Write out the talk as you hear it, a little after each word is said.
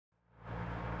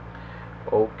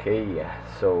Okay,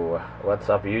 so what's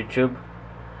up YouTube?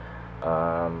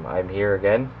 I'm here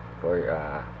again for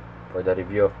the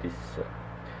review of this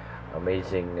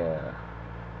amazing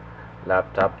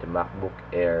laptop, the MacBook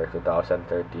Air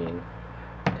 2013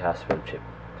 Haswell chip.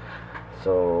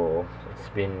 So it's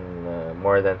been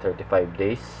more than 35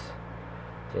 days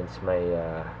since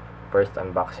my first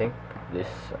unboxing this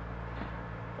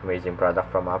amazing product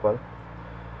from Apple.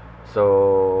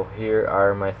 So here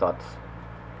are my thoughts.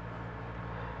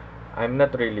 I'm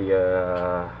not really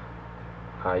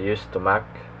used to Mac.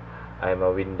 I'm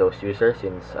a Windows user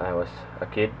since I was a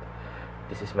kid.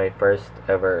 This is my first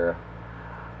ever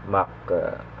Mac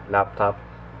laptop,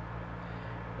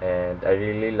 and I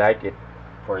really like it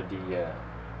for the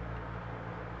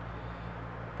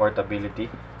portability,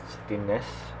 its thinness.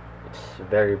 It's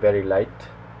very light,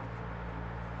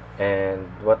 and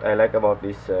what I like about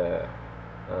this uh,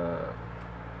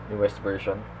 newest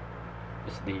version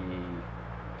is the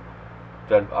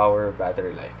 12-hour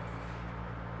battery life.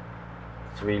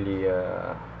 It's really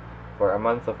for a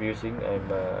month of using,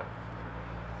 I'm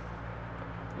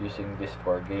using this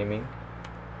for gaming.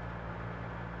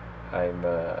 I've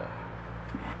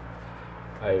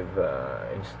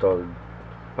installed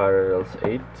Parallels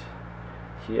 8.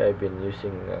 See, I've been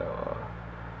using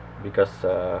because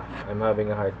I'm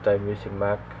having a hard time using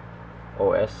Mac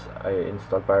OS. I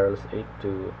installed Parallels 8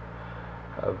 to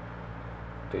have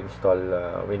to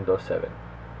install Windows 7.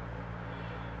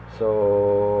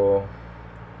 So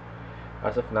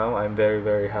as of now, I'm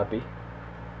very happy.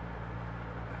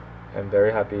 I'm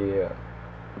very happy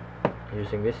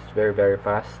using this. It's very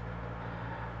fast.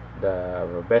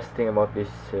 The best thing about this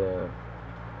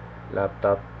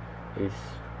laptop is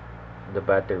the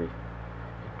battery.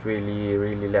 It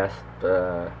really lasts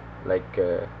like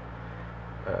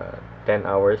 10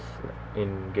 hours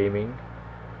in gaming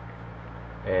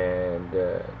and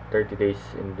 30 days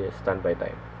in the standby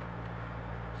time.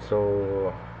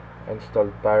 So I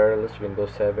installed Parallels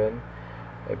Windows 7.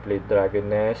 I played Dragon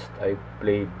Nest. I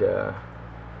played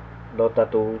Dota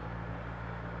 2.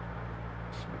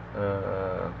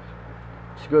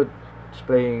 It's good. It's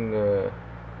playing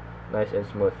nice and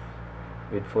smooth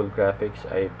with full graphics.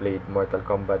 I played Mortal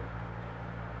Kombat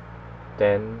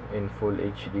 10 in full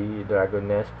HD, Dragon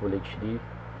Nest full HD,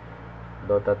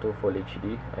 Dota 2 full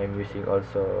HD. I'm using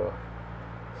also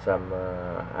some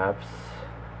apps,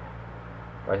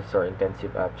 processor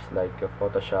intensive apps like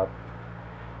Photoshop,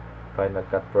 Final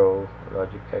Cut Pro,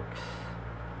 Logic X,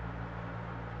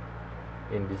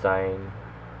 InDesign,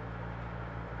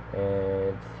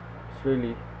 and it's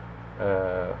really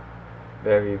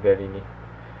very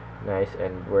nice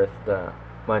and worth the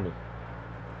money.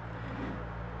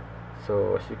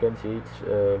 So as you can see, it's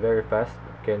very fast.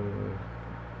 It can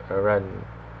run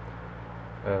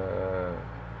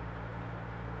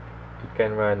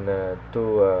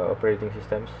two operating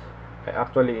systems. I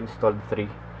actually installed 3,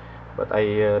 but I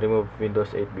removed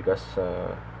Windows 8 because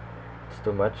it's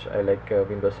too much. I like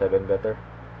Windows 7 better.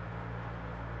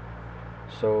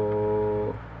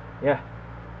 So yeah,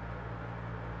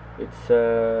 it's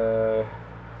the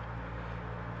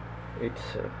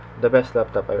best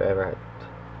laptop I've ever had.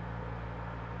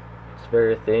 It's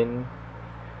very thin,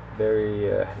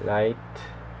 very light,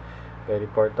 very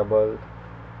portable,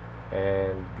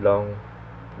 and long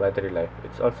battery life.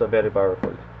 It's also very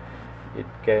powerful. It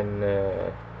can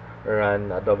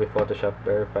run Adobe Photoshop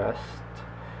very fast.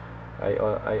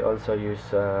 I also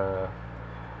use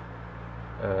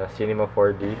Cinema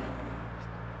 4D,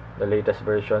 the latest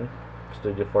version,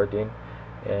 Studio 14,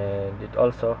 and it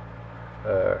also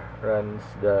runs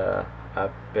the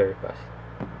app very fast.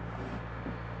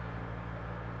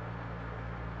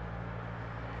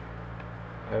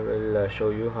 I will show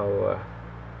you how.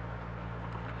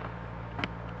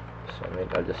 So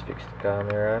I'll just fix the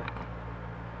camera.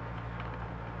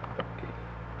 Okay.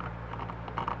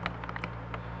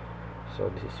 So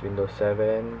this is Windows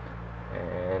 7,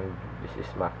 and this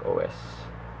is Mac OS,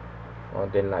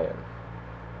 Mountain Lion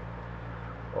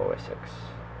OS X.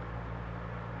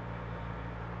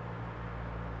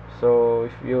 So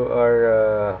if you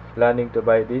are planning to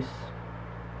buy this,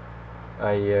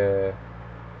 I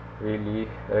really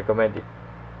recommend it.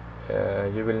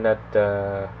 You will not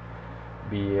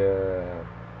be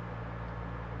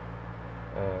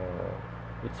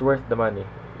it's worth the money.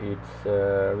 It's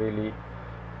really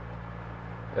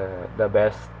the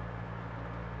best.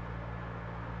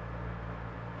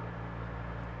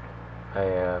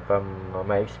 From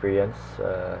my experience,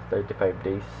 35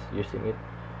 days using it,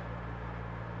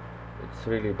 it's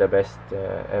really the best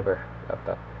ever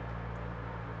laptop.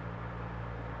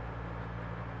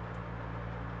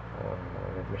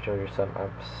 Let me show you some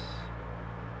apps.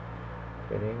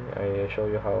 opening. I show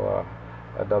you how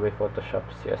Adobe Photoshop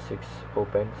CS6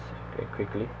 opens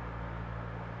quickly.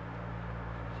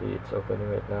 See, it's opening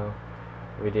right now.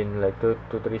 Within like 2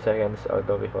 to 3 seconds,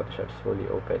 Adobe Photoshop is fully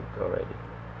opened already.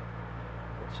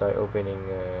 Let's try opening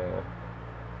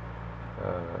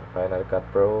Final Cut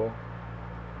Pro.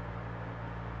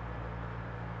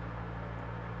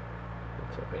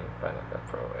 It's opening Final Cut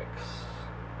Pro X.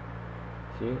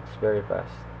 See, it's very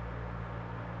fast.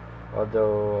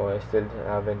 Although I still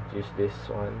haven't used this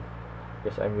one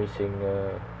because I'm using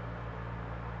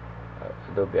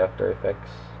Adobe After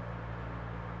Effects.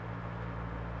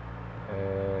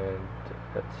 And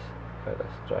let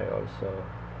us try also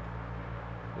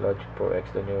Logic Pro X,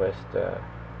 the newest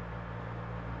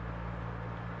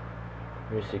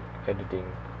music editing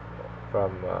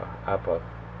from Apple.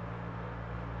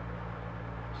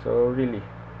 So really,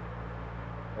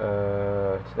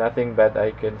 it's nothing bad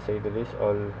I can say to this.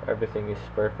 Everything is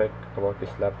perfect about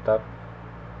this laptop,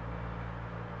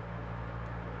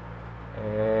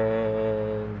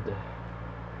 and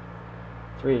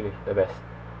it's really the best.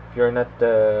 If you're not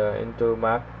into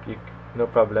Mac, no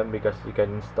problem, because you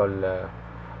can install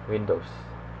Windows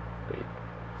to it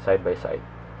side by side.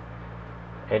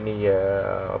 Any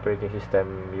operating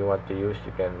system you want to use,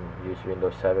 you can use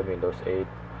Windows 7, Windows 8,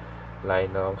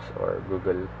 Linux, or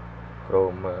Google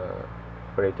Chrome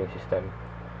operating system.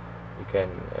 You can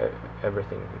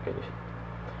everything you can use it.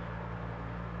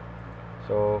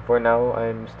 So for now,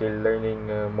 I'm still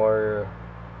learning more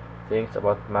things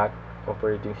about Mac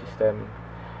operating system,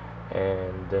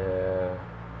 and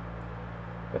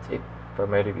that's it for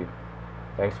my review.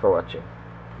 Thanks for watching.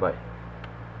 Bye.